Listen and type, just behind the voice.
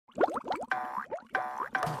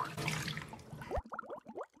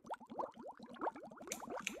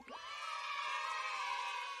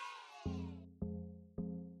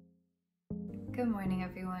Good morning,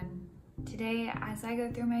 everyone. Today, as I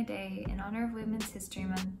go through my day in honor of Women's History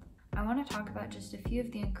Month, I want to talk about just a few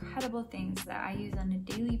of the incredible things that I use on a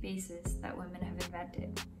daily basis that women have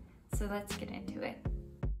invented. So let's get into it.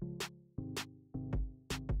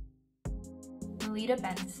 Melita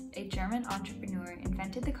Benz, a German entrepreneur,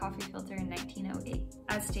 invented the coffee filter in 1908.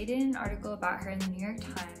 As stated in an article about her in the New York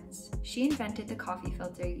Times, she invented the coffee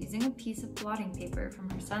filter using a piece of blotting paper from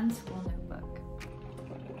her son's school notebook.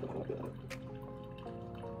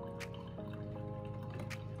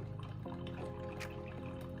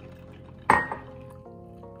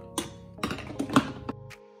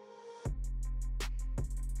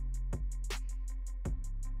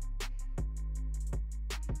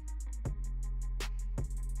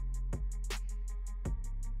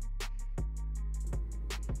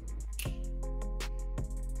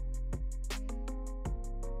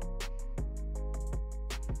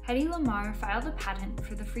 Hedy Lamarr filed a patent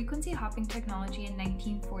for the frequency hopping technology in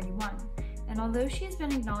 1941, and although she has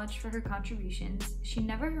been acknowledged for her contributions, she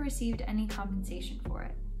never received any compensation for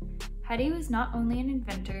it. Hedy was not only an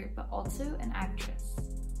inventor, but also an actress.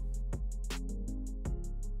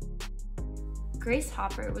 Grace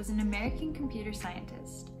Hopper was an American computer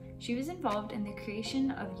scientist. She was involved in the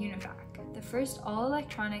creation of UNIVAC, the first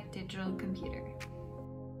all-electronic digital computer.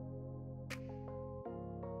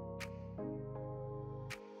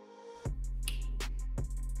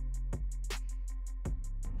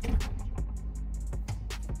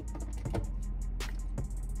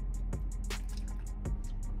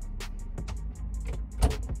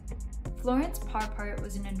 Florence Parpart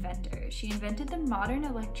was an inventor. She invented the modern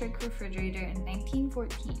electric refrigerator in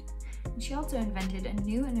 1914, and she also invented a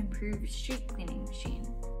new and improved street cleaning machine.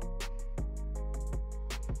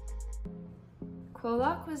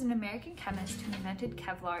 Kwolok was an American chemist who invented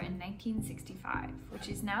Kevlar in 1965, which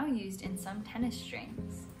is now used in some tennis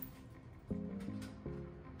strings.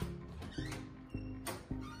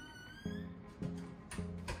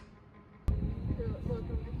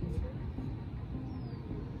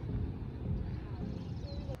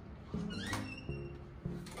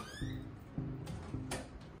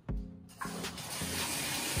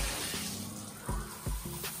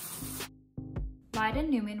 Lyda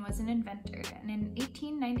Newman was an inventor, and in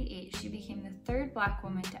 1898 she became the third Black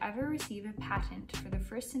woman to ever receive a patent for the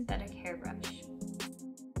first synthetic hairbrush.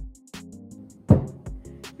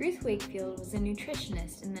 Ruth Wakefield was a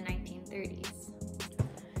nutritionist in the 1930s.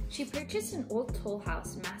 She purchased an old toll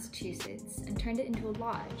house in Massachusetts and turned it into a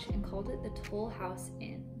lodge and called it the Toll House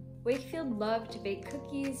Inn. Wakefield loved to bake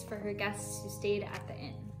cookies for her guests who stayed at the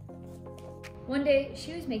inn. One day,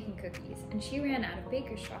 she was making cookies and she ran out of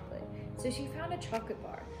baker's chocolate. So she found a chocolate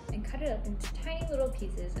bar and cut it up into tiny little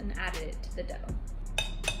pieces and added it to the dough.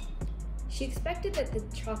 She expected that the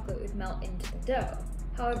chocolate would melt into the dough.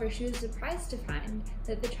 However, she was surprised to find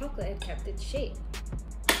that the chocolate had kept its shape.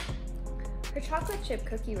 Her chocolate chip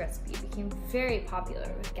cookie recipe became very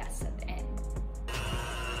popular with guests at the inn.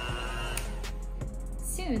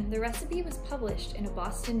 Soon, the recipe was published in a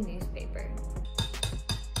Boston newspaper.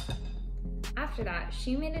 After that,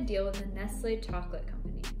 she made a deal with the Nestle chocolate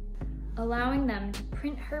company, allowing them to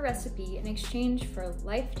print her recipe in exchange for a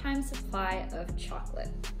lifetime supply of chocolate.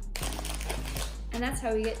 And that's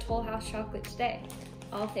how we get Toll House chocolate today,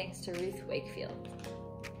 all thanks to Ruth Wakefield.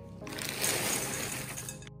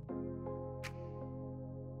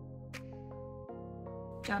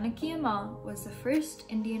 Janaki Ammal was the first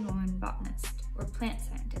Indian woman botanist, or plant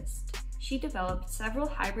scientist. She developed several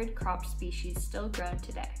hybrid crop species still grown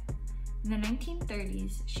today. In the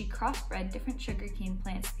 1930s, she crossbred different sugarcane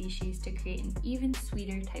plant species to create an even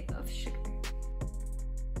sweeter type of sugar.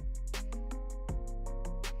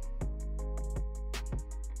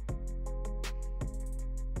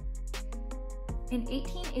 In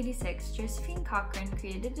 1886, Josephine Cochrane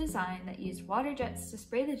created a design that used water jets to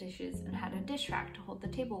spray the dishes and had a dish rack to hold the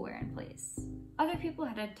tableware in place. Other people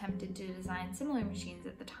had attempted to design similar machines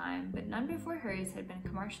at the time, but none before hers had been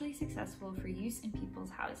commercially successful for use in people's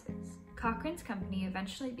houses. Cochrane's company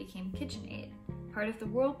eventually became KitchenAid, part of the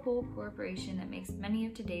Whirlpool Corporation that makes many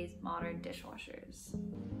of today's modern dishwashers.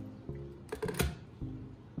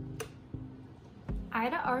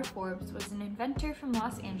 Ida R. Forbes was an inventor from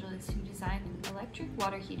Los Angeles who designed an electric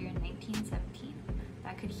water heater in 1917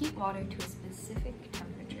 that could heat water to a specific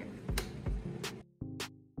temperature.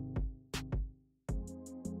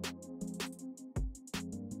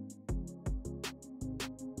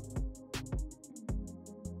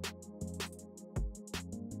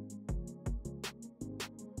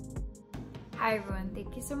 Hi everyone,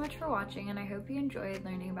 thank you so much for watching, and I hope you enjoyed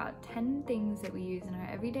learning about 10 things that we use in our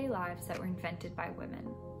everyday lives that were invented by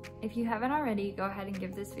women. If you haven't already, go ahead and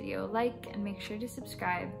give this video a like and make sure to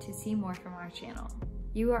subscribe to see more from our channel.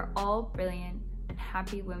 You are all brilliant, and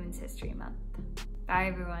happy Women's History Month. Bye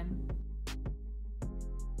everyone.